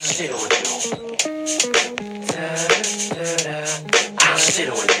sit on you. I'll sit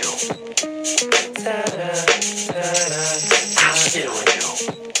on you. I'll sit on you.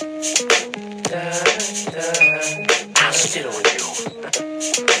 I'll sit on you.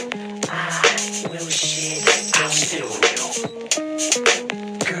 I will shit. I'll sit on you.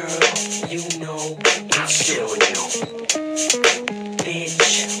 Girl, you know I'll sit on you.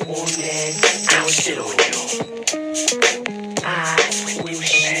 Bitch or man, I'll sit on you. I will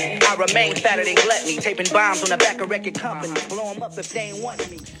shit. I remain fatter than gluttony, taping bombs on the back of record companies. Blow them up if they ain't want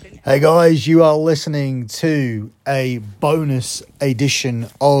me. Hey guys, you are listening to a bonus edition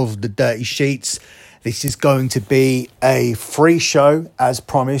of the Dirty Sheets. This is going to be a free show, as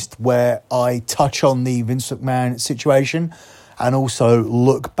promised, where I touch on the Vince McMahon situation and also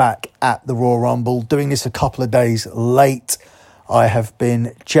look back at the Royal Rumble. Doing this a couple of days late. I have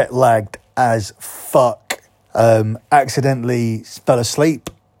been jet lagged as fuck. Accidentally fell asleep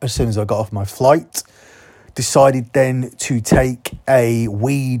as soon as I got off my flight. Decided then to take a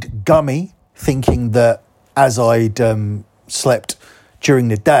weed gummy, thinking that as I'd slept during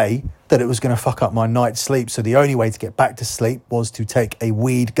the day, that it was going to fuck up my night's sleep. So the only way to get back to sleep was to take a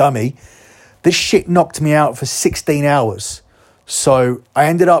weed gummy. This shit knocked me out for 16 hours. So I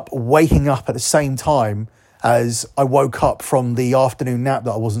ended up waking up at the same time as I woke up from the afternoon nap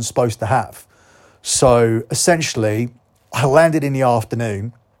that I wasn't supposed to have. So essentially, I landed in the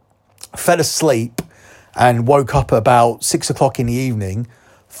afternoon, fell asleep, and woke up about 6 o'clock in the evening,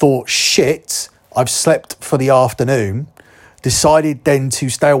 thought, shit, I've slept for the afternoon, decided then to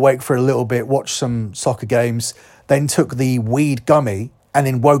stay awake for a little bit, watch some soccer games, then took the weed gummy, and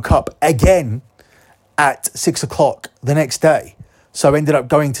then woke up again at 6 o'clock the next day. So I ended up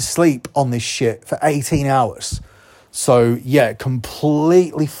going to sleep on this shit for 18 hours. So yeah,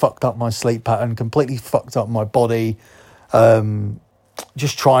 completely fucked up my sleep pattern, completely fucked up my body,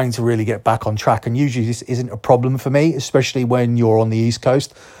 just trying to really get back on track. And usually this isn't a problem for me, especially when you're on the East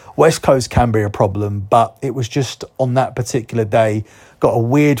Coast. West Coast can be a problem, but it was just on that particular day, got a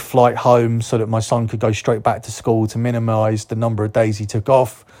weird flight home so that my son could go straight back to school to minimise the number of days he took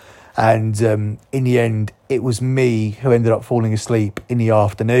off. And in the end, it was me who ended up falling asleep in the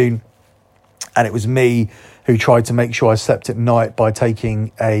afternoon. And it was me who tried to make sure I slept at night by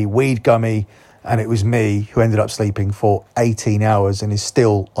taking a weed gummy. And it was me who ended up sleeping for 18 hours and is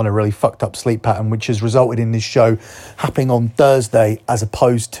still on a really fucked up sleep pattern, which has resulted in this show happening on Thursday as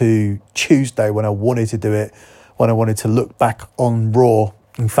opposed to Tuesday when I wanted to do it, when I wanted to look back on Raw.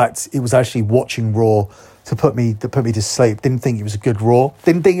 In fact, it was actually watching Raw to put me to sleep. Didn't think it was a good Raw.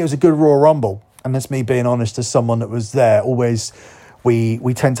 Didn't think it was a good Raw Rumble. And that's me being honest as someone that was there. Always,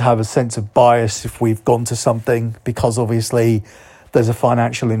 we tend to have a sense of bias if we've gone to something because obviously there's a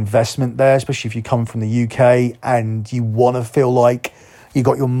financial investment there, especially if you come from the UK and you want to feel like you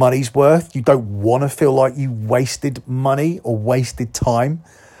got your money's worth. You don't want to feel like you wasted money or wasted time.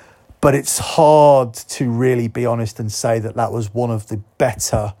 But it's hard to really be honest and say that that was one of the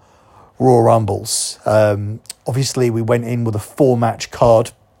better Royal Rumbles. Obviously, we went in with a 4-match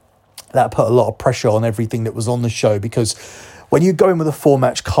card. That put a lot of pressure on everything that was on the show because when you go in with a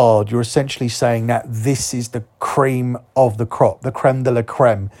 4-match card, you're essentially saying that this is the cream of the crop, the creme de la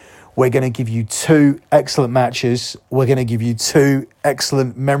creme. We're going to give you 2 excellent matches. We're going to give you 2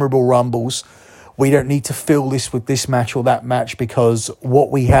 excellent, memorable Rumbles. We don't need to fill this with this match or that match because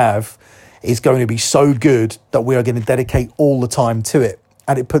what we have is going to be so good that we are going to dedicate all the time to it.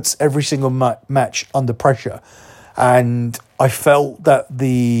 And it puts every single match under pressure. And I felt that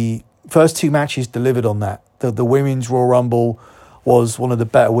the first 2 matches delivered on that. The Women's Royal Rumble was one of the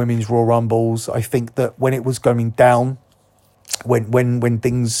better Women's Royal Rumbles. I think that when it was going down, when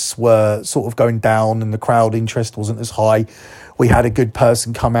things were sort of going down and the crowd interest wasn't as high, we had a good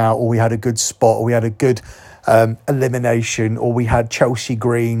person come out, or we had a good spot, or we had a good elimination, or we had Chelsea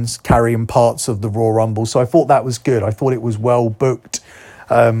Greens carrying parts of the Royal Rumble. So I thought that was good. I thought it was well booked.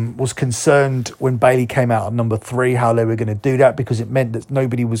 Was concerned when Billi came out at number 3 how they were going to do that because it meant that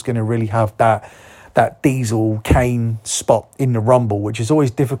nobody was going to really have that Diesel Kane spot in the Rumble, which is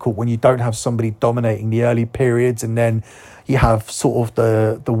always difficult when you don't have somebody dominating the early periods and then you have sort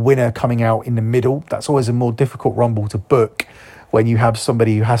of the winner coming out in the middle. That's always a more difficult Rumble to book when you have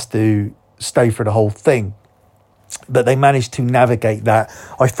somebody who has to stay for the whole thing. But they managed to navigate that.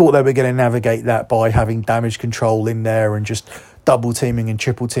 I thought they were going to navigate that by having Damage Control in there and just double teaming and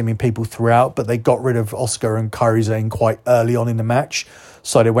triple teaming people throughout, but they got rid of Oscar and Kairi Sane quite early on in the match.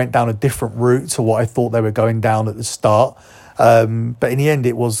 So they went down a different route to what I thought they were going down at the start. But in the end,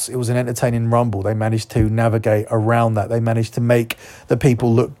 it was an entertaining Rumble. They managed to navigate around that. They managed to make the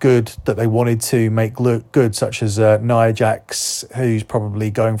people look good that they wanted to make look good, such as Nia Jax, who's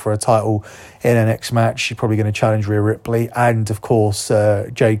probably going for a title in her next match. She's probably going to challenge Rhea Ripley. And, of course,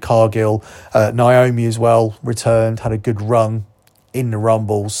 Jade Cargill. Naomi as well returned, had a good run in the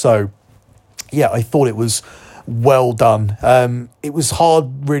Rumble. So, yeah, I thought it was well done. It was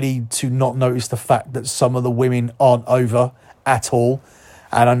hard really to not notice the fact that some of the women aren't over at all,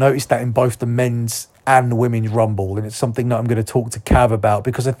 and I noticed that in both the men's and the women's Rumble, and it's something that I'm going to talk to Cav about,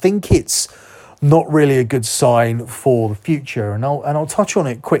 because I think it's not really a good sign for the future, and I'll touch on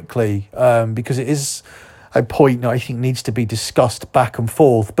it quickly, because it is a point that I think needs to be discussed back and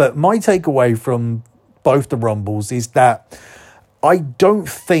forth. But my takeaway from both the Rumbles is that I don't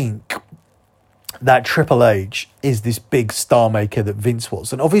think that Triple H is this big star maker that Vince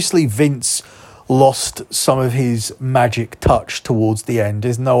was. And obviously Vince lost some of his magic touch towards the end.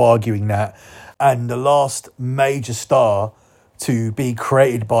 There's no arguing that. And the last major star to be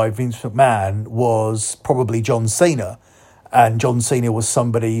created by Vince McMahon was probably John Cena. And John Cena was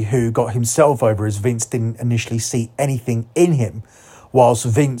somebody who got himself over, as Vince didn't initially see anything in him, whilst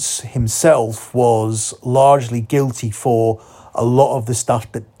Vince himself was largely guilty for a lot of the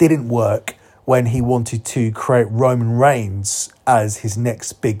stuff that didn't work when he wanted to create Roman Reigns as his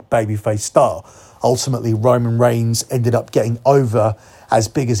next big babyface star. Ultimately, Roman Reigns ended up getting over as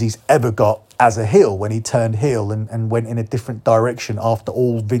big as he's ever got as a heel when he turned heel and went in a different direction after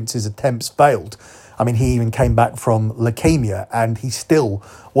all Vince's attempts failed. I mean, he even came back from leukemia and he still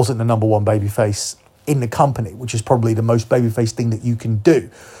wasn't the number one babyface in the company, which is probably the most babyface thing that you can do.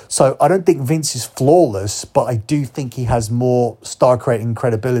 So I don't think Vince is flawless, but I do think he has more star-creating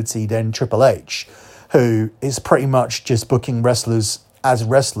credibility than Triple H, who is pretty much just booking wrestlers as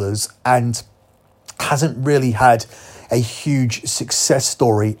wrestlers and hasn't really had a huge success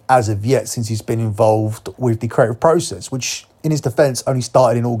story as of yet since he's been involved with the creative process, which in his defense only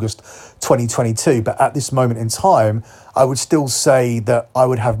started in August 2022. But at this moment in time, I would still say that I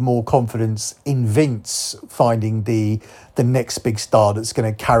would have more confidence in Vince finding the next big star that's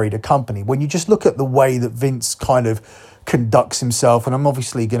going to carry the company. When you just look at the way that Vince kind of conducts himself, and I'm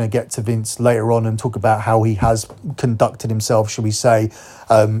obviously going to get to Vince later on and talk about how he has conducted himself, shall we say,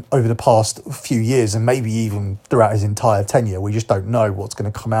 over the past few years and maybe even throughout his entire tenure. We just don't know what's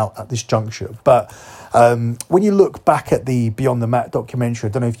going to come out at this juncture. But when you look back at the Beyond the Mat documentary,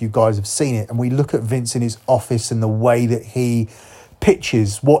 I don't know if you guys have seen it, and we look at Vince in his office and the way that he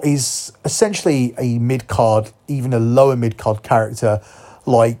pitches what is essentially a mid-card, even a lower mid-card character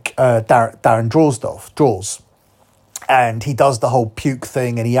like Darren Draws. And he does the whole puke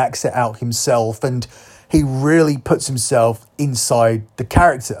thing and he acts it out himself and he really puts himself inside the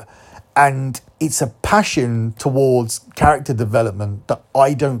character. And it's a passion towards character development that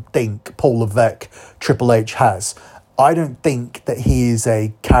I don't think Paul Levesque, Triple H, has. I don't think that he is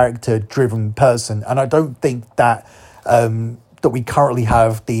a character-driven person, and I don't think that that we currently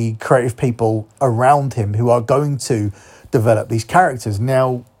have the creative people around him who are going to develop these characters.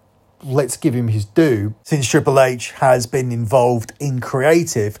 Now, let's give him his due. Since Triple H has been involved in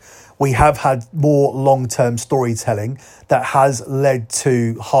creative, we have had more long-term storytelling that has led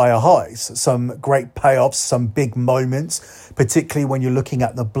to higher highs, some great payoffs, some big moments, particularly when you're looking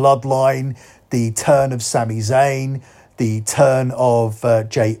at the bloodline, the turn of Sami Zayn, the turn of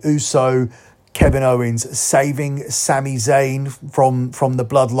Jey Uso, Kevin Owens saving Sami Zayn from the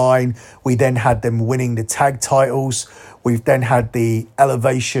bloodline. We then had them winning the tag titles. We've then had the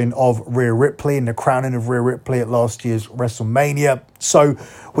elevation of Rhea Ripley and the crowning of Rhea Ripley at last year's WrestleMania. So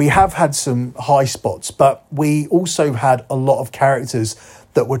we have had some high spots, but we also had a lot of characters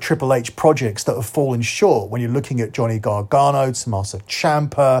that were Triple H projects that have fallen short. When you're looking at Johnny Gargano, Tommaso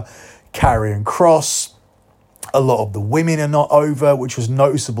Ciampa, Karrion Kross, a lot of the women are not over, which was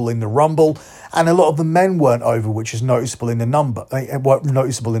noticeable in the Rumble, and a lot of the men weren't over, which is noticeable in the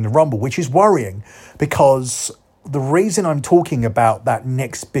Rumble, which is worrying, because the reason I'm talking about that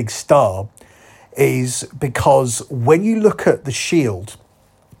next big star is because when you look at the Shield,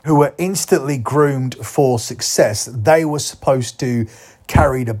 who were instantly groomed for success, they were supposed to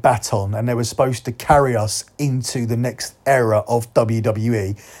carry the baton and they were supposed to carry us into the next era of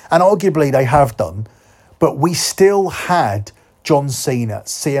WWE, and arguably they have done. But we still had John Cena,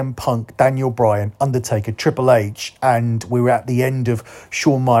 CM Punk, Daniel Bryan, Undertaker, Triple H, and we were at the end of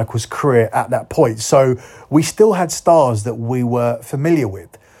Shawn Michaels' career at that point. So we still had stars that we were familiar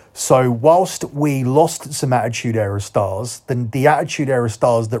with. So whilst we lost some Attitude Era stars, then the Attitude Era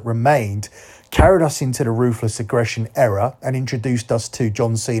stars that remained carried us into the Ruthless Aggression era and introduced us to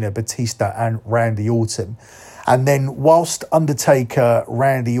John Cena, Batista, and Randy Orton. And then whilst Undertaker,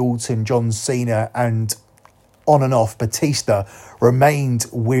 Randy Orton, John Cena, and on and off Batista remained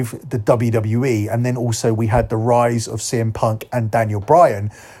with the WWE, and then also we had the rise of CM Punk and Daniel Bryan,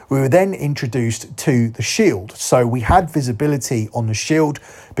 we were then introduced to the Shield. So we had visibility on the Shield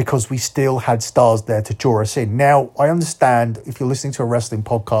because we still had stars there to draw us in. Now, I understand if you're listening to a wrestling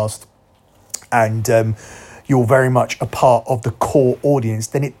podcast and you're very much a part of the core audience,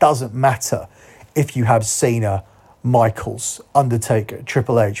 then it doesn't matter if you have Cena, Michaels, Undertaker,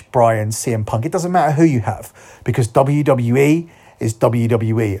 Triple H, Bryan, CM Punk. It doesn't matter who you have, because WWE is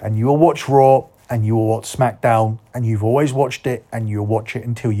WWE, and you will watch Raw and you will watch SmackDown, and you've always watched it and you'll watch it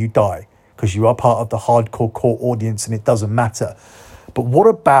until you die, because you are part of the hardcore core audience and it doesn't matter. But what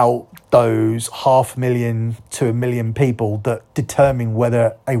about those 500,000 to 1 million people that determine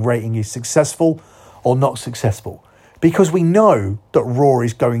whether a rating is successful or not successful? Because we know that Raw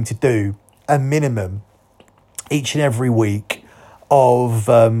is going to do a minimum each and every week of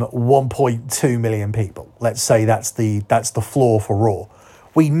 1.2 million people. Let's say that's the floor for Raw.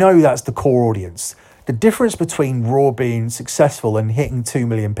 We know that's the core audience. The difference between Raw being successful and hitting 2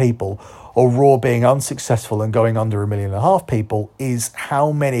 million people, or Raw being unsuccessful and going under 1.5 million people, is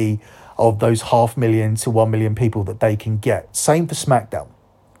how many of those 500,000 to 1 million people that they can get. Same for SmackDown.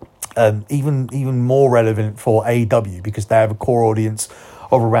 Even more relevant for AEW, because they have a core audience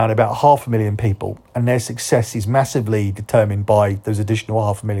of around about 500,000 people, and their success is massively determined by those additional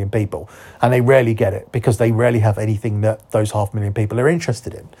 500,000 people, and they rarely get it because they rarely have anything that those 500,000 people are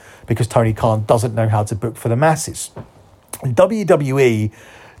interested in, because Tony Khan doesn't know how to book for the masses. WWE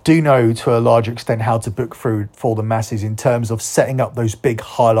do know to a large extent how to book through for the masses in terms of setting up those big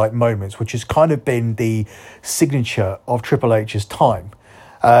highlight moments, which has kind of been the signature of Triple H's time.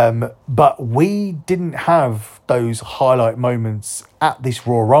 But we didn't have those highlight moments at this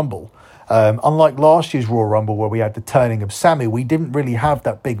Royal Rumble. Unlike last year's Royal Rumble, where we had the turning of Sammy, we didn't really have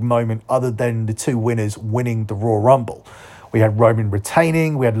that big moment other than the two winners winning the Royal Rumble. We had Roman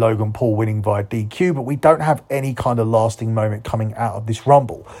retaining, we had Logan Paul winning via DQ, but we don't have any kind of lasting moment coming out of this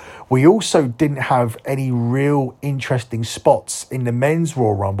Rumble. We also didn't have any real interesting spots in the men's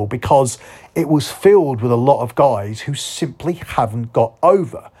Royal Rumble because it was filled with a lot of guys who simply haven't got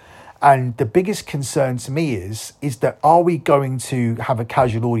over. And the biggest concern to me is that are we going to have a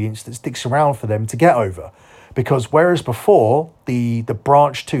casual audience that sticks around for them to get over? Because whereas before, the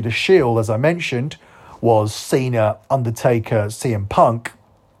branch to the Shield, as I mentioned, was Cena, Undertaker, CM Punk,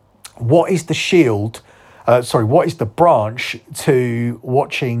 what is the Shield... what is the branch to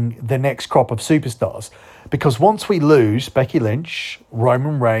watching the next crop of superstars? Because once we lose Becky Lynch,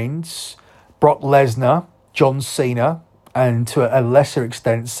 Roman Reigns, Brock Lesnar, John Cena, and to a lesser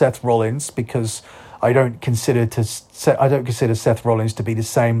extent Seth Rollins, because I don't consider Seth Rollins to be the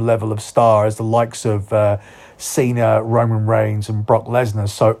same level of star as the likes of Cena, Roman Reigns, and Brock Lesnar.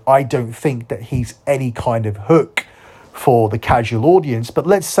 So I don't think that he's any kind of hook for the casual audience, but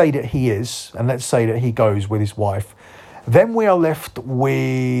let's say that he is, and let's say that he goes with his wife. Then we are left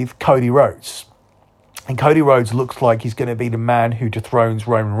with Cody Rhodes. And Cody Rhodes looks like he's going to be the man who dethrones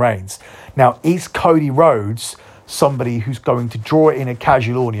Roman Reigns. Now, is Cody Rhodes somebody who's going to draw in a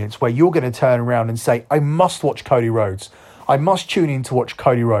casual audience where you're going to turn around and say, I must watch Cody Rhodes. I must tune in to watch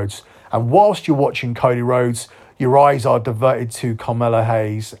Cody Rhodes. And whilst you're watching Cody Rhodes, your eyes are diverted to Carmella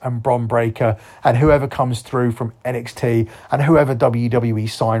Hayes and Bron Breakker and whoever comes through from NXT and whoever WWE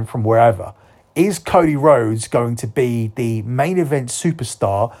signed from wherever. Is Cody Rhodes going to be the main event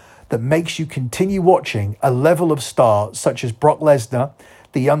superstar that makes you continue watching a level of star such as Brock Lesnar,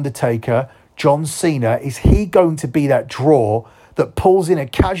 The Undertaker, John Cena? Is he going to be that draw that pulls in a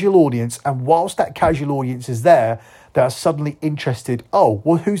casual audience, and whilst that casual audience is there, they are suddenly interested? Oh,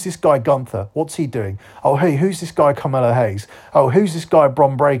 well, who's this guy Gunther? What's he doing? Oh, hey, who's this guy Carmella Hayes? Oh, who's this guy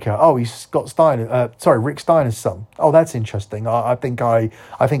Bron Breakker? Oh, he's Scott Steiner. Rick Steiner's son. Oh, that's interesting. I think I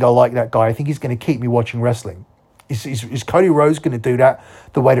like that guy. I think he's going to keep me watching wrestling. Is Cody Rhodes going to do that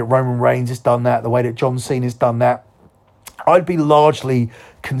the way that Roman Reigns has done that, the way that John Cena's done that? I'd be largely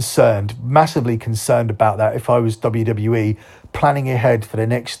concerned, massively concerned about that if I was WWE, planning ahead for the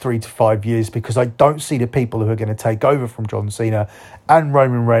next 3 to 5 years, because I don't see the people who are going to take over from John Cena and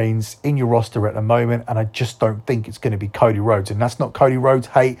Roman Reigns in your roster at the moment, and I just don't think it's going to be Cody Rhodes. And that's not Cody Rhodes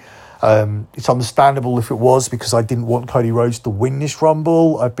hate. It's understandable if it was, because I didn't want Cody Rhodes to win this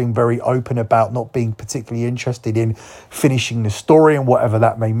Rumble. I've been very open about not being particularly interested in finishing the story and whatever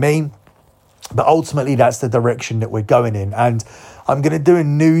that may mean. But ultimately, that's the direction that we're going in. And I'm going to do a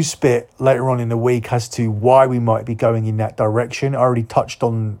news bit later on in the week as to why we might be going in that direction. I already touched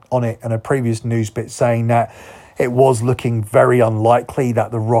on it in a previous news bit, saying that it was looking very unlikely that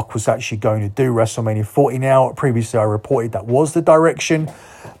The Rock was actually going to do WrestleMania 40 now. Previously, I reported that was the direction,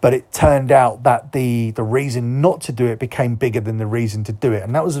 but it turned out that the reason not to do it became bigger than the reason to do it.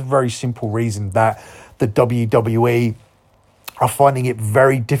 And that was a very simple reason, that the WWE are finding it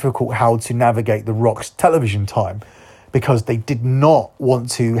very difficult how to navigate The Rock's television time, because they did not want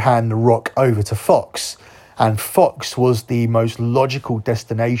to hand The Rock over to Fox. And Fox was the most logical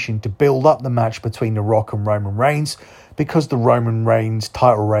destination to build up the match between The Rock and Roman Reigns, because the Roman Reigns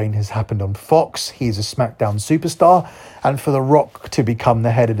title reign has happened on Fox. He is a SmackDown superstar. And for The Rock to become the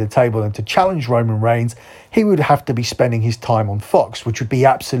head of the table and to challenge Roman Reigns, he would have to be spending his time on Fox, which would be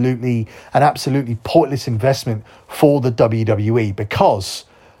an absolutely pointless investment for the WWE, because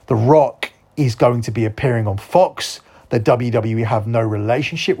The Rock is going to be appearing on Fox. The WWE have no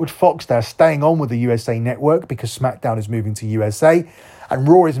relationship with Fox. They're staying on with the USA Network because SmackDown is moving to USA and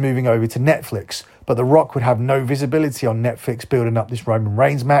Raw is moving over to Netflix. But The Rock would have no visibility on Netflix building up this Roman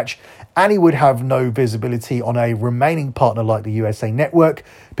Reigns match, and he would have no visibility on a remaining partner like the USA Network,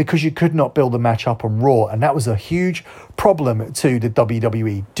 because you could not build a match up on Raw. And that was a huge problem to the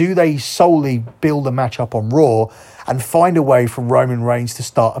WWE. Do they solely build a match up on Raw and find a way for Roman Reigns to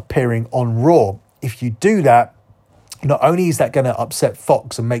start appearing on Raw? If you do that, not only is that going to upset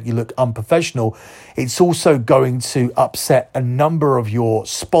Fox and make you look unprofessional, it's also going to upset a number of your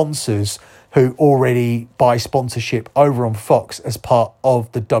sponsors who already buy sponsorship over on Fox as part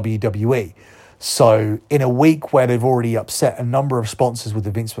of the WWE. So in a week where they've already upset a number of sponsors with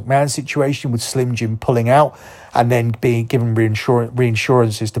the Vince McMahon situation, with Slim Jim pulling out and then being given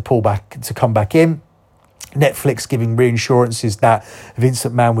reinsurances to come back in, Netflix giving reassurances that Vince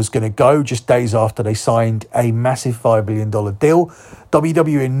McMahon was going to go just days after they signed a massive $5 billion deal.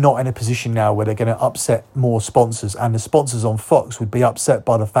 WWE are not in a position now where they're going to upset more sponsors, and the sponsors on Fox would be upset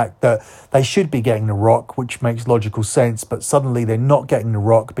by the fact that they should be getting The Rock, which makes logical sense, but suddenly they're not getting The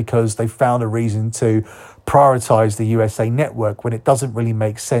Rock because they found a reason to prioritize the USA Network, when it doesn't really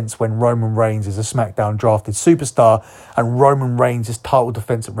make sense when Roman Reigns is a SmackDown drafted superstar and Roman Reigns' title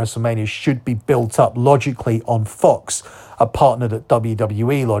defense at WrestleMania should be built up logically on Fox, a partner that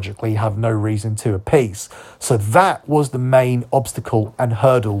WWE logically have no reason to appease. So that was the main obstacle and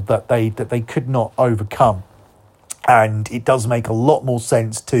hurdle that they could not overcome. And it does make a lot more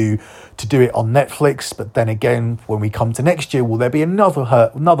sense to do it on Netflix. But then again, when we come to next year, will there be another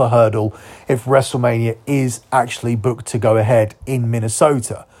hurdle if WrestleMania is actually booked to go ahead in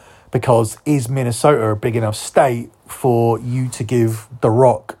Minnesota? Because is Minnesota a big enough state for you to give The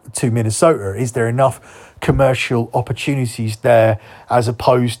Rock to Minnesota? Is there enough commercial opportunities there as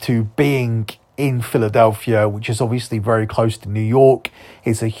opposed to being in Philadelphia, which is obviously very close to New York?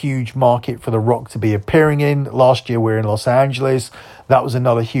 It's a huge market for The Rock to be appearing in. Last year we were in Los Angeles. That was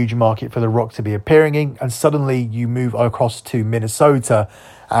another huge market for The Rock to be appearing in. And suddenly you move across to Minnesota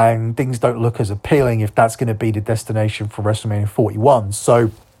and things don't look as appealing if that's going to be the destination for WrestleMania 41.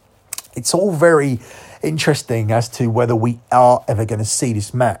 So it's all very interesting as to whether we are ever going to see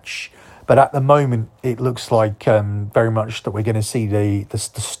this match. But at the moment, it looks like very much that we're going to see the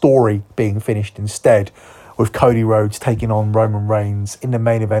story being finished instead, with Cody Rhodes taking on Roman Reigns in the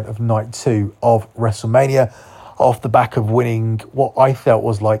main event of Night 2 of WrestleMania, off the back of winning what I felt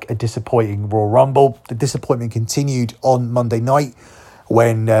was like a disappointing Royal Rumble. The disappointment continued on Monday night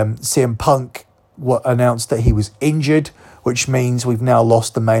when CM Punk announced that he was injured, which means we've now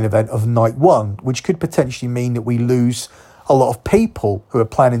lost the main event of Night 1, which could potentially mean that we lose a lot of people who are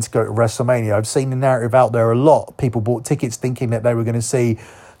planning to go to WrestleMania. I've seen the narrative out there a lot. People bought tickets thinking that they were going to see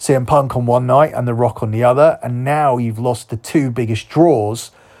CM Punk on one night and The Rock on the other. And now you've lost the two biggest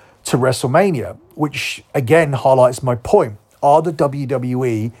draws to WrestleMania, which again highlights my point. Are the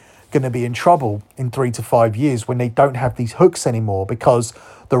WWE going to be in trouble in 3 to 5 years when they don't have these hooks anymore? Because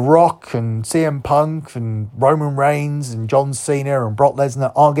The Rock and CM Punk and Roman Reigns and John Cena and Brock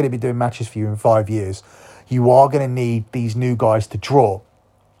Lesnar aren't going to be doing matches for you in 5 years. You are going to need these new guys to draw.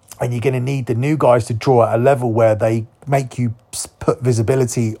 And you're going to need the new guys to draw at a level where they make you put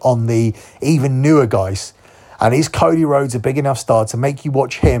visibility on the even newer guys. And is Cody Rhodes a big enough star to make you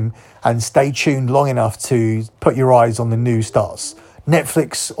watch him and stay tuned long enough to put your eyes on the new stars?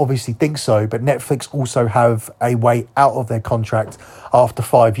 Netflix obviously thinks so, but Netflix also have a way out of their contract after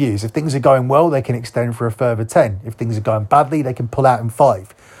 5 years. If things are going well, they can extend for a further 10. If things are going badly, they can pull out in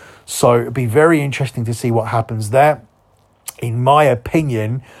 5. So it'd be very interesting to see what happens there. In my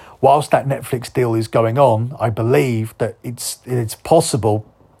opinion, whilst that Netflix deal is going on, I believe that it's possible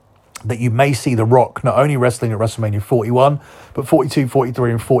that you may see The Rock not only wrestling at WrestleMania 41, but 42,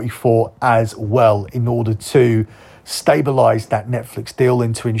 43 and 44 as well, in order to stabilise that Netflix deal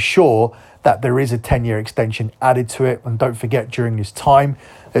and to ensure that there is a 10-year extension added to it. And don't forget, during this time,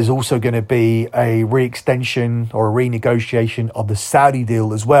 there's also going to be a re-extension or a renegotiation of the Saudi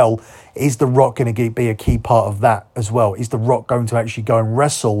deal as well. Is The Rock going to be a key part of that as well? Is The Rock going to actually go and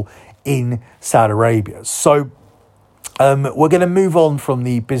wrestle in Saudi Arabia? So we're going to move on from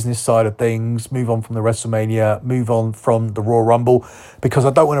the business side of things, move on from the WrestleMania, move on from the Royal Rumble, because I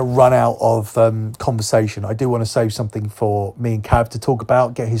don't want to run out of conversation. I do want to save something for me and Cav to talk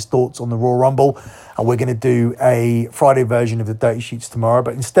about, get his thoughts on the Royal Rumble. And we're going to do a Friday version of the Dirty Sheets tomorrow.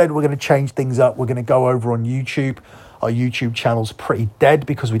 But instead, we're going to change things up. We're going to go over on YouTube. Our YouTube channel's pretty dead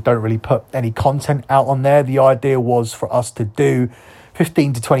because we don't really put any content out on there. The idea was for us to do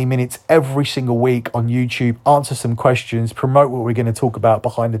 15 to 20 minutes every single week on YouTube, answer some questions, promote what we're going to talk about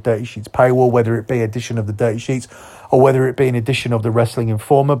behind the Dirty Sheets paywall, whether it be edition of the Dirty Sheets or whether it be an edition of the Wrestling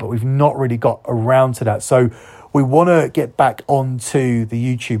Informer, but we've not really got around to that. So we want to get back onto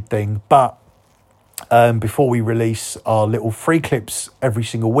the YouTube thing, but before we release our little free clips every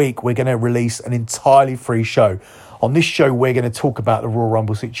single week, we're going to release an entirely free show. On this show, we're going to talk about the Royal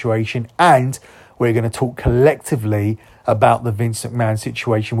Rumble situation, and we're going to talk collectively about the Vince McMahon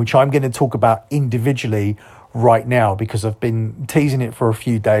situation, which I'm going to talk about individually right now because I've been teasing it for a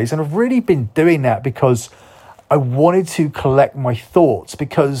few days. And I've really been doing that because I wanted to collect my thoughts,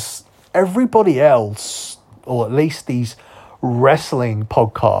 because everybody else, or at least these wrestling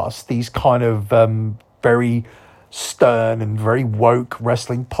podcasts, these kind of very stern and very woke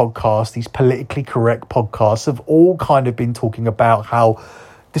wrestling podcasts, these politically correct podcasts, have all kind of been talking about how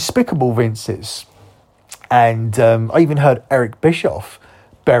despicable Vince is. And I even heard Eric Bischoff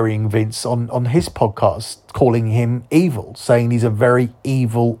burying Vince on his podcast, calling him evil, saying he's a very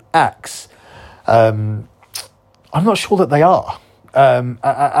evil axe. I'm not sure that they are. And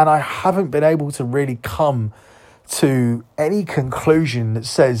I haven't been able to really come to any conclusion that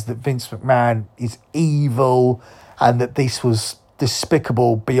says that Vince McMahon is evil and that this was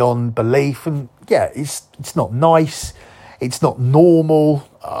despicable beyond belief. And yeah, it's not nice. It's not normal.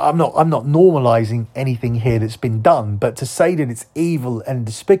 I'm not normalizing anything here that's been done, but to say that it's evil and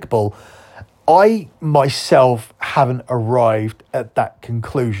despicable, I myself haven't arrived at that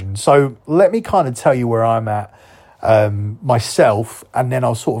conclusion. So let me kind of tell you where I'm at myself, and then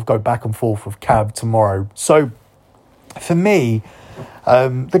I'll sort of go back and forth with Cav tomorrow. So for me,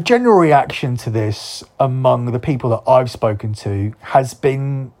 the general reaction to this among the people that I've spoken to has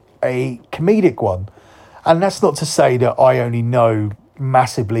been a comedic one. And that's not to say that I only know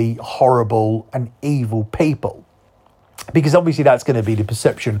massively horrible and evil people, because obviously that's going to be the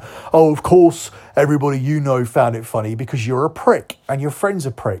perception. Oh, of course, everybody you know found it funny because you're a prick and your friends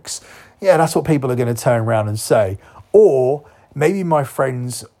are pricks. Yeah, that's what people are going to turn around and say. Or maybe my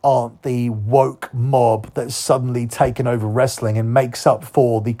friends aren't the woke mob that's suddenly taken over wrestling and makes up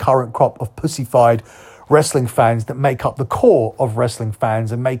for the current crop of pussified wrestling fans that make up the core of wrestling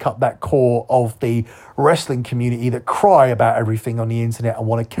fans and make up that core of the wrestling community that cry about everything on the internet and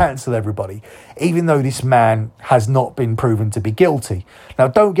want to cancel everybody, even though this man has not been proven to be guilty. Now,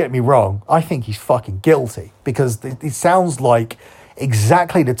 don't get me wrong, I think he's fucking guilty, because it sounds like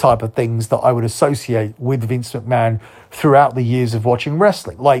exactly the type of things that I would associate with Vince McMahon throughout the years of watching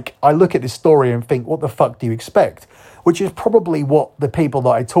wrestling. Like, I look at this story and think, what the fuck do you expect? Which is probably what the people that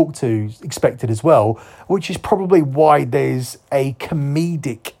I talked to expected as well, which is probably why there's a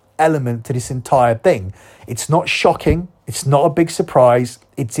comedic element to this entire thing. It's not shocking. It's not a big surprise.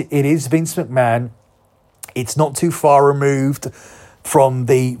 It is Vince McMahon. It's not too far removed from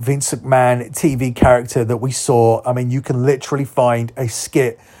the Vince McMahon TV character that we saw. I mean, you can literally find a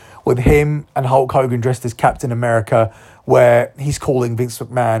skit with him and Hulk Hogan dressed as Captain America where he's calling Vince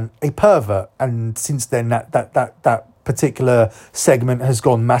McMahon a pervert. And since then, that particular segment has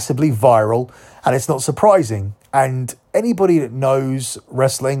gone massively viral, and it's not surprising. And anybody that knows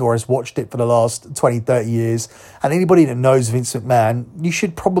wrestling or has watched it for the last 20, 30 years, and anybody that knows Vince McMahon, you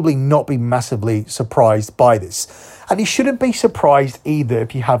should probably not be massively surprised by this. And you shouldn't be surprised either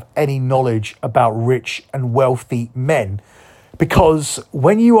if you have any knowledge about rich and wealthy men. Because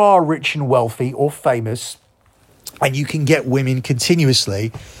when you are rich and wealthy or famous, and you can get women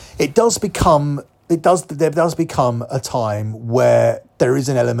continuously, there does become a time where there is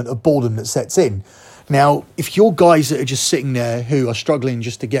an element of boredom that sets in. Now, if you're guys that are just sitting there who are struggling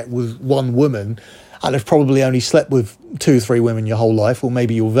just to get with one woman and have probably only slept with 2 or 3 women your whole life, or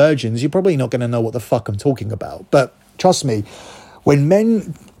maybe you're virgins, you're probably not going to know what the fuck I'm talking about. But trust me, when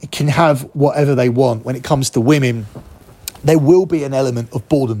men can have whatever they want when it comes to women, there will be an element of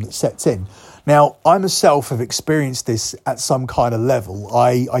boredom that sets in. Now, I myself have experienced this at some kind of level.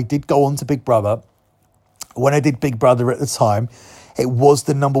 I did go on to Big Brother, when I did Big Brother at the time, it was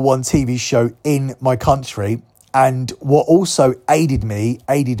the number one TV show in my country. And what also aided me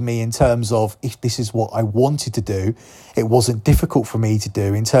in terms of, if this is what I wanted to do, it wasn't difficult for me to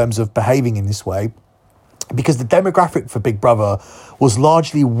do in terms of behaving in this way, because the demographic for Big Brother was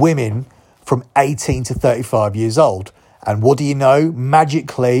largely women from 18 to 35 years old. And what do you know?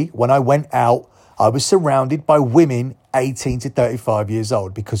 Magically, when I went out, I was surrounded by women 18 to 35 years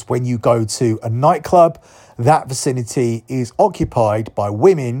old, because when you go to a nightclub, that vicinity is occupied by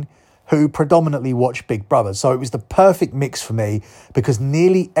women who predominantly watch Big Brother. So it was the perfect mix for me, because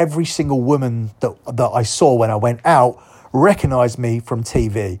nearly every single woman that I saw when I went out recognised me from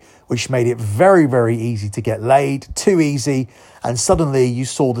TV, which made it very, very easy to get laid, too easy. And suddenly you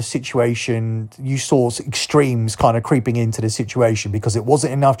saw the situation, you saw extremes kind of creeping into the situation, because it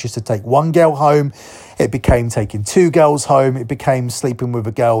wasn't enough just to take one girl home. It became taking two girls home. It became sleeping with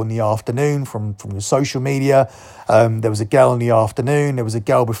a girl in the afternoon from the social media. There was a girl in the afternoon. There was a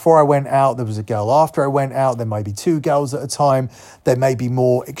girl before I went out. There was a girl after I went out. There may be two girls at a time. There may be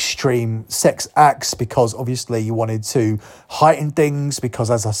more extreme sex acts, because obviously you wanted to heighten things,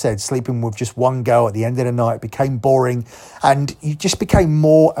 because, as I said, sleeping with just one girl at the end of the night became boring, and you just became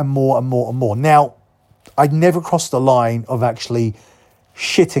more and more and more and more. Now, I never crossed the line of actually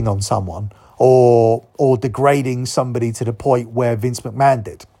shitting on someone or degrading somebody to the point where Vince McMahon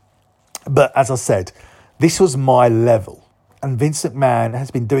did. But as I said, this was my level. And Vince McMahon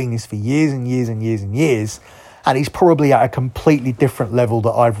has been doing this for years and years and years and years. And he's probably at a completely different level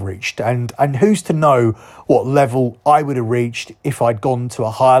that I've reached. And who's to know what level I would have reached if I'd gone to a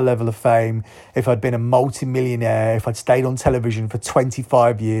higher level of fame, if I'd been a multi-millionaire, if I'd stayed on television for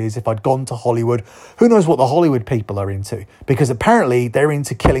 25 years, if I'd gone to Hollywood. Who knows what the Hollywood people are into? Because apparently they're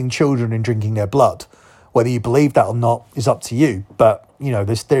into killing children and drinking their blood. Whether you believe that or not is up to you. But, you know,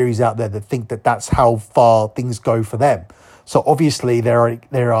 there's theories out there that think that that's how far things go for them. So obviously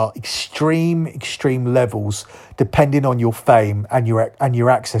there are extreme levels depending on your fame and your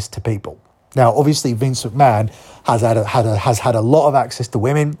access to people. Now, obviously Vince McMahon has had a lot of access to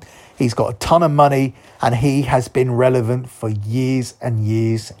women. He's got a ton of money, and he has been relevant for years and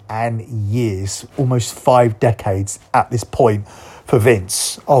years and years, almost 5 decades at this point for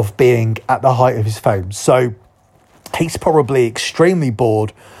Vince, of being at the height of his fame. So he's probably extremely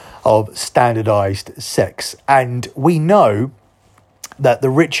bored of standardized sex. And we know that the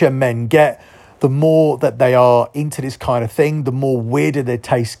richer men get, the more that they are into this kind of thing, the more weirder their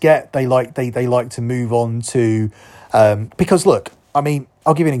tastes get. They like to move on to because look, I mean,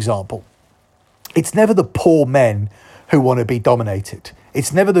 I'll give you an example. It's never the poor men who want to be dominated.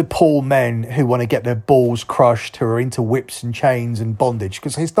 It's never the poor men who want to get their balls crushed, who are into whips and chains and bondage,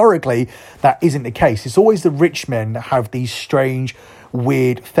 because historically that isn't the case. It's always the rich men that have these strange,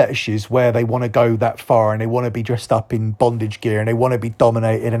 weird fetishes where they want to go that far, and they want to be dressed up in bondage gear, and they want to be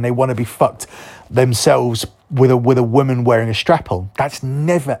dominated, and they want to be fucked themselves with a woman wearing a strap on. That's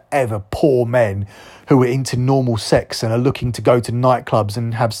never ever poor men who are into normal sex and are looking to go to nightclubs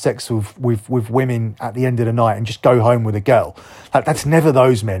and have sex with women at the end of the night and just go home with a girl. That's never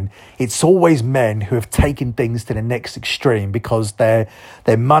those men. It's always men who have taken things to the next extreme, because their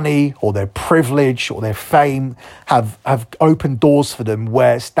money or their privilege or their fame have opened doors for them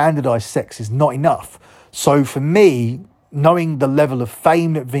where standardized sex is not enough. So for me, knowing the level of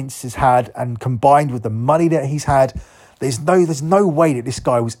fame that Vince has had, and combined with the money that he's had, there's no way that this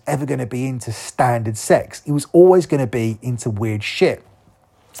guy was ever going to be into standard sex. He was always going to be into weird shit.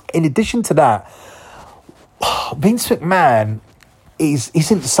 In addition to that, Vince McMahon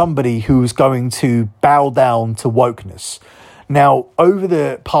isn't somebody who's going to bow down to wokeness. Now, over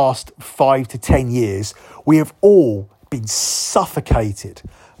the past 5 to 10 years, we have all been suffocated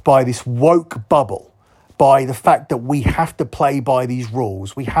by this woke bubble, by the fact that we have to play by these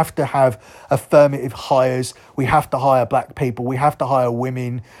rules. We have to have affirmative hires. We have to hire black people. We have to hire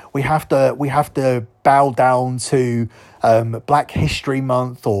women. We have to bow down to Black History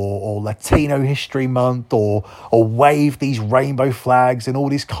Month or Latino History Month or wave these rainbow flags and all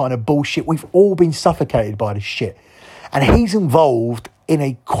this kind of bullshit. We've all been suffocated by this shit. And he's involved in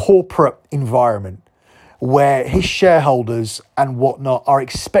a corporate environment where his shareholders and whatnot are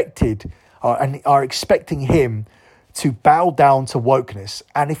expecting him to bow down to wokeness.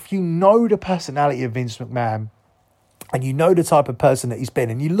 And if you know the personality of Vince McMahon, and you know the type of person that he's been,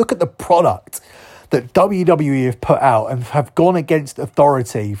 and you look at the product that WWE have put out and have gone against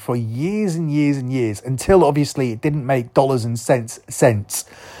authority for years and years and years, until obviously it didn't make dollars and cents,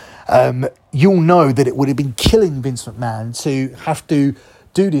 you'll know that it would have been killing Vince McMahon to have to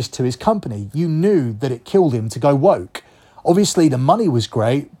do this to his company. You knew that it killed him to go woke. Obviously, the money was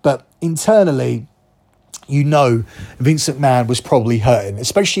great, but internally, you know Vince McMahon was probably hurting,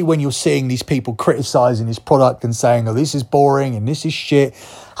 especially when you're seeing these people criticizing his product and saying, oh, this is boring and this is shit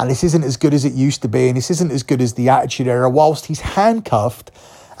and this isn't as good as it used to be and this isn't as good as the Attitude Era, whilst he's handcuffed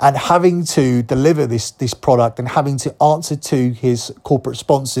and having to deliver this product and having to answer to his corporate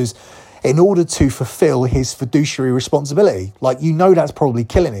sponsors in order to fulfill his fiduciary responsibility. Like, you know, that's probably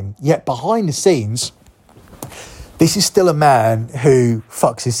killing him. Yet behind the scenes, this is still a man who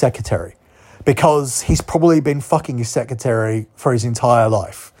fucks his secretary, because he's probably been fucking his secretary for his entire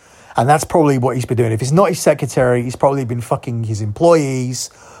life. And that's probably what he's been doing. If it's not his secretary, he's probably been fucking his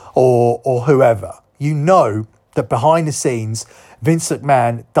employees or whoever. You know that behind the scenes, Vince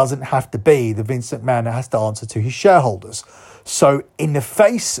McMahon doesn't have to be the Vince McMahon that has to answer to his shareholders. So in the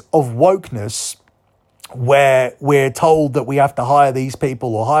face of wokeness, where we're told that we have to hire these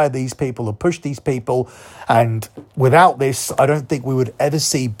people or push these people, and without this, I don't think we would ever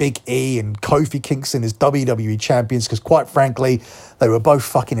see Big E and Kofi Kingston as WWE champions, because quite frankly, they were both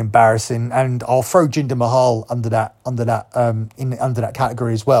fucking embarrassing. And I'll throw Jinder Mahal under that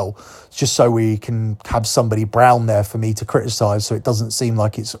category as well, just so we can have somebody brown there for me to criticize, so it doesn't seem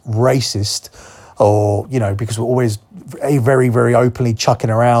like it's racist. Or, you know, because we're always very, very openly chucking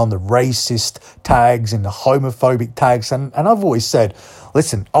around the racist tags and the homophobic tags. And I've always said,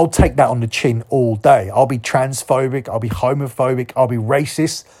 listen, I'll take that on the chin all day. I'll be transphobic, I'll be homophobic, I'll be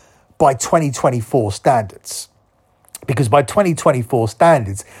racist by 2024 standards. Because by 2024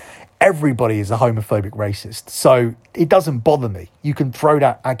 standards, everybody is a homophobic racist. So it doesn't bother me. You can throw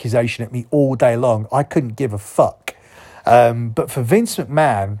that accusation at me all day long. I couldn't give a fuck. But for Vince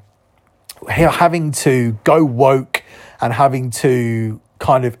McMahon, having to go woke and having to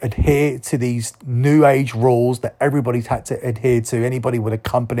kind of adhere to these new age rules that everybody's had to adhere to, anybody with a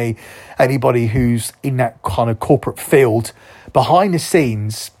company, anybody who's in that kind of corporate field, behind the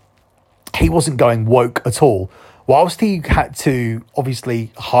scenes, he wasn't going woke at all. Whilst he had to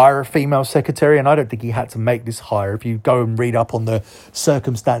obviously hire a female secretary, and I don't think he had to make this hire. If you go and read up on the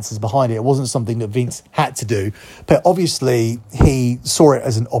circumstances behind it, it wasn't something that Vince had to do. But obviously he saw it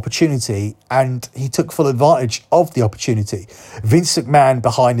as an opportunity and he took full advantage of the opportunity. Vince McMahon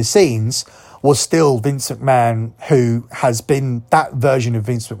behind the scenes was still Vince McMahon, who has been that version of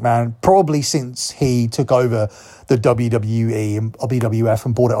Vince McMahon probably since he took over the WWE and WWF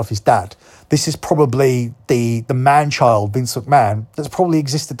and bought it off his dad. This is probably the man-child Vince McMahon that's probably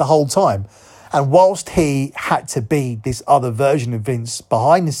existed the whole time. And whilst he had to be this other version of Vince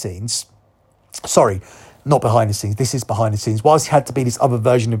behind the scenes, sorry, not behind the scenes, this is behind the scenes. Whilst he had to be this other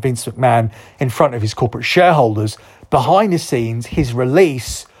version of Vince McMahon in front of his corporate shareholders, behind the scenes, his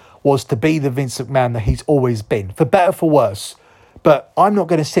release was to be the Vince McMahon that he's always been, for better, for worse. But I'm not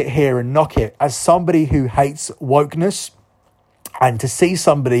going to sit here and knock it as somebody who hates wokeness, and to see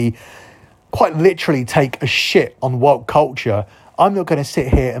somebody quite literally take a shit on woke culture. I'm not going to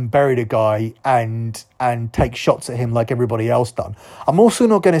sit here and bury the guy and take shots at him like everybody else done. I'm also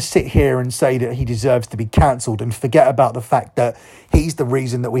not going to sit here and say that he deserves to be cancelled and forget about the fact that he's the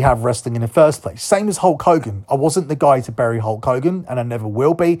reason that we have wrestling in the first place. Same as Hulk Hogan. I wasn't the guy to bury Hulk Hogan, and I never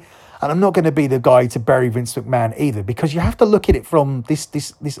will be. And I'm not going to be the guy to bury Vince McMahon either, because you have to look at it from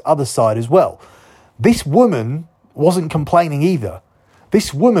this other side as well. This woman wasn't complaining either.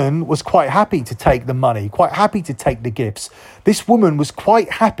 This woman was quite happy to take the money, quite happy to take the gifts. This woman was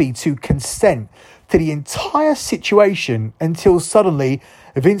quite happy to consent to the entire situation until suddenly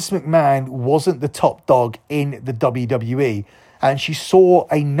Vince McMahon wasn't the top dog in the WWE. And she saw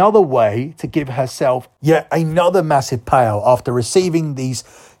another way to give herself yet another massive payout after receiving these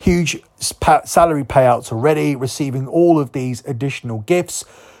huge salary payouts already, receiving all of these additional gifts,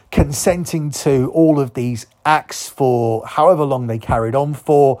 consenting to all of these acts for however long they carried on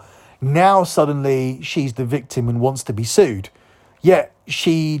for. Now suddenly she's the victim and wants to be sued. Yet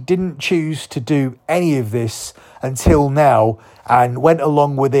she didn't choose to do any of this until now, and went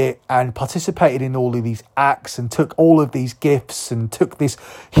along with it and participated in all of these acts and took all of these gifts and took this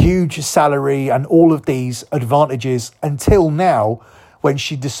huge salary and all of these advantages until now, when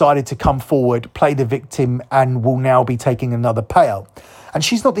she decided to come forward, play the victim, and will now be taking another payout. And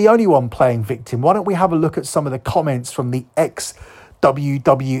she's not the only one playing victim. Why don't we have a look at some of the comments from the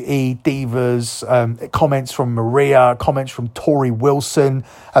ex-WWE divas, comments from Maria, comments from Tori Wilson,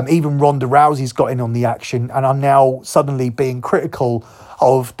 even Ronda Rousey's got in on the action and are now suddenly being critical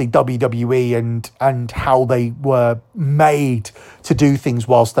of the WWE and how they were made to do things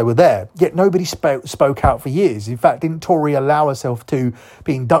whilst they were there. Yet nobody spoke out for years. In fact, didn't Tori allow herself to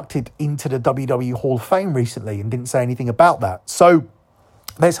be inducted into the WWE Hall of Fame recently and didn't say anything about that? So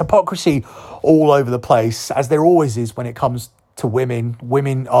there's hypocrisy all over the place, as there always is when it comes to women.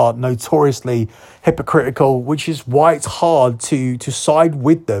 Women are notoriously hypocritical, which is why it's hard to side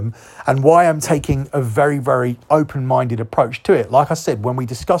with them and why I'm taking a very, very open-minded approach to it. Like I said, when we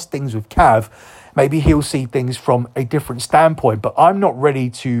discuss things with Cav, maybe he'll see things from a different standpoint, but I'm not ready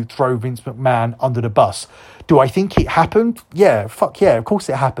to throw Vince McMahon under the bus. Do I think it happened? Yeah, fuck yeah, of course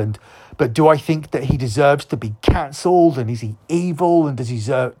it happened. But do I think that he deserves to be cancelled, and is he evil, and does he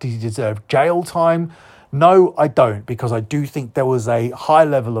deserve jail time? No, I don't, because I do think there was a high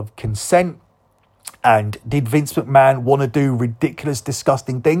level of consent. And did Vince McMahon want to do ridiculous,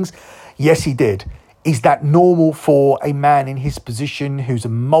 disgusting things? Yes, he did. Is that normal for a man in his position who's a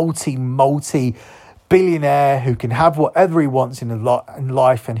multi billionaire, who can have whatever he wants in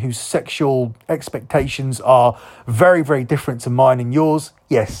life, and whose sexual expectations are very, very different to mine and yours?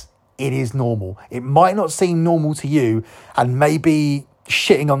 Yes, it is normal. It might not seem normal to you, and maybe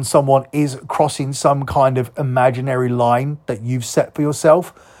shitting on someone is crossing some kind of imaginary line that you've set for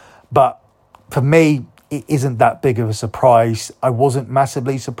yourself. But for me, it isn't that big of a surprise. I wasn't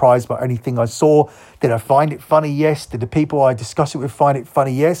massively surprised by anything I saw. Did I find it funny? Yes. Did the people I discuss it with find it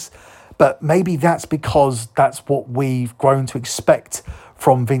funny? Yes. But maybe that's because that's what we've grown to expect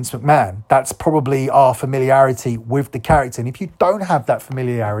from Vince McMahon. That's probably our familiarity with the character. And if you don't have that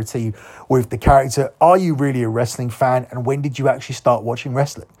familiarity with the character, are you really a wrestling fan? And when did you actually start watching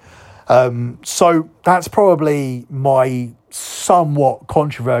wrestling? So that's probably my somewhat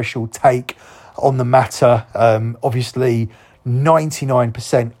controversial take on the matter. Obviously,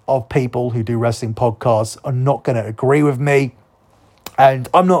 99% of people who do wrestling podcasts are not going to agree with me. And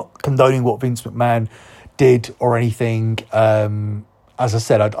I'm not condoning what Vince McMahon did or anything. As I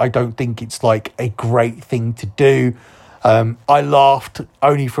said, I don't think it's like a great thing to do. I laughed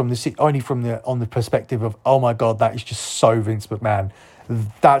only from the perspective of, oh my God, that is just so Vince McMahon.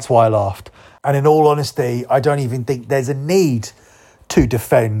 That's why I laughed. And in all honesty, I don't even think there's a need to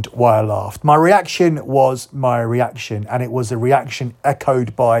defend why I laughed. My reaction was my reaction, and it was a reaction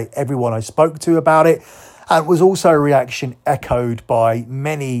echoed by everyone I spoke to about it. And it was also a reaction echoed by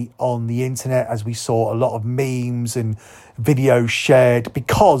many on the internet, as we saw a lot of memes and videos shared,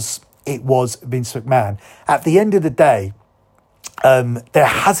 because it was Vince McMahon. At the end of the day, there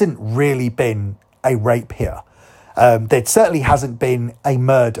hasn't really been a rape here. There certainly hasn't been a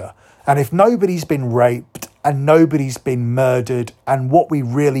murder. And if nobody's been raped and nobody's been murdered, and what we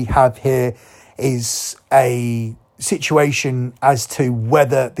really have here is a situation as to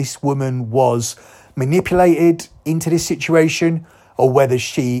whether this woman was manipulated into this situation or whether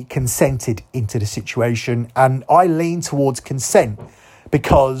she consented into the situation. And I lean towards consent,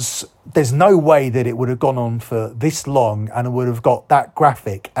 because there's no way that it would have gone on for this long and it would have got that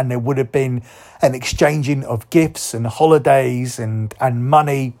graphic, and there would have been an exchanging of gifts and holidays and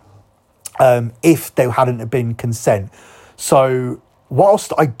money if there hadn't have been consent. So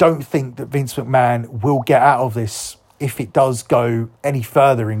whilst I don't think that Vince McMahon will get out of this if it does go any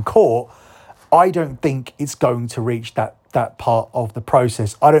further in court, I don't think it's going to reach that part of the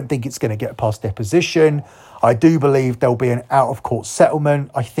process. I don't think it's going to get past deposition. I do believe there'll be an out-of-court settlement.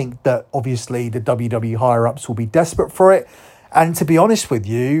 I think that obviously the WWE higher-ups will be desperate for it. And to be honest with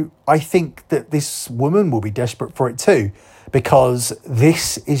you, I think that this woman will be desperate for it too, because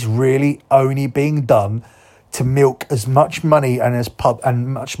this is really only being done to milk as much money and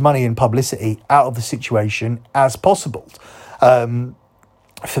much money and publicity out of the situation as possible.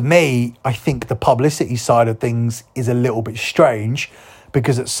 For me, I think the publicity side of things is a little bit strange,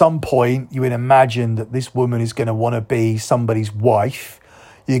 because at some point you would imagine that this woman is going to want to be somebody's wife.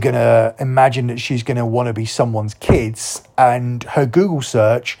 You're going to imagine that she's going to want to be someone's kids, and her Google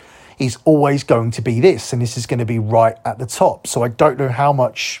search is always going to be this, and this is going to be right at the top. So I don't know how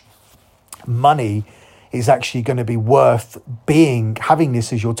much money is actually going to be worth having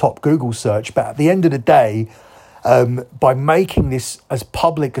this as your top Google search. But at the end of the day, by making this as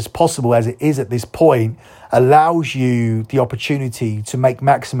public as possible, as it is at this point, allows you the opportunity to make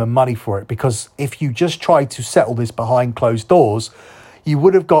maximum money for it. Because if you just try to settle this behind closed doors, you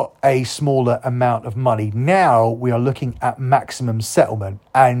would have got a smaller amount of money. Now we are looking at maximum settlement,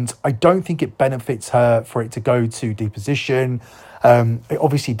 and I don't think it benefits her for it to go to deposition. It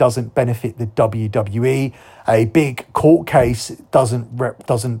obviously doesn't benefit the WWE. A big court case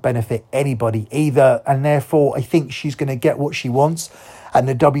doesn't benefit anybody either, and therefore I think she's going to get what she wants, and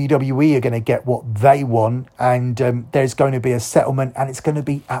the WWE are going to get what they want, and there's going to be a settlement, and it's going to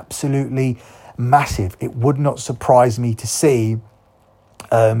be absolutely massive. It would not surprise me to see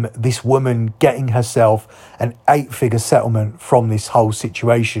this woman getting herself an 8-figure settlement from this whole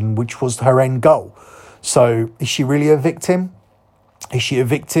situation, which was her end goal. So is she really a victim? Is she a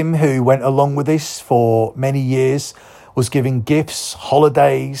victim who went along with this for many years was given gifts,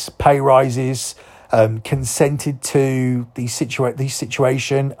 holidays, pay rises, consented to the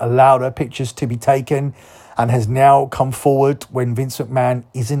situation, allowed her pictures to be taken, and has now come forward when Vince McMahon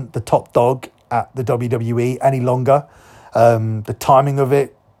isn't the top dog at the WWE any longer. The timing of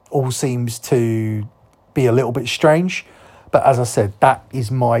it all seems to be a little bit strange. But as I said, that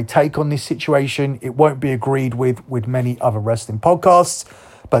is my take on this situation. It won't be agreed with many other wrestling podcasts.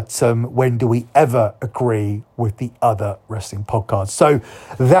 But when do we ever agree with the other wrestling podcasts? So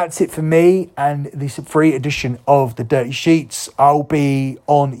that's it for me and this free edition of The Dirty Sheets. I'll be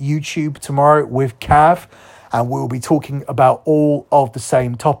on YouTube tomorrow with Cav, and we'll be talking about all of the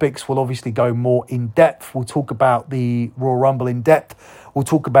same topics. We'll obviously go more in depth. We'll talk about the Royal Rumble in depth. We'll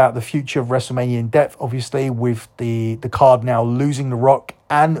talk about the future of WrestleMania in depth, obviously, with the card now losing The Rock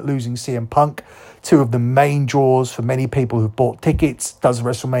and losing CM Punk, two of the main draws for many people who've bought tickets. Does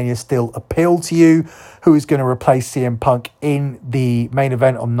WrestleMania still appeal to you? Who is going to replace CM Punk in the main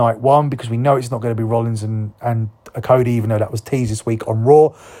event on night one? Because we know it's not going to be Rollins and Cody, even though that was teased this week on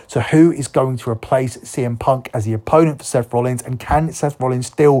Raw. So who is going to replace CM Punk as the opponent for Seth Rollins? And can Seth Rollins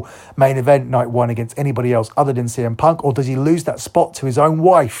still main event night one against anybody else other than CM Punk? Or does he lose that spot to his own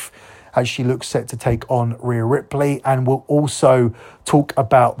wife as she looks set to take on Rhea Ripley? And we'll also talk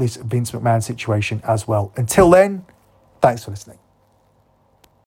about this Vince McMahon situation as well. Until then, thanks for listening.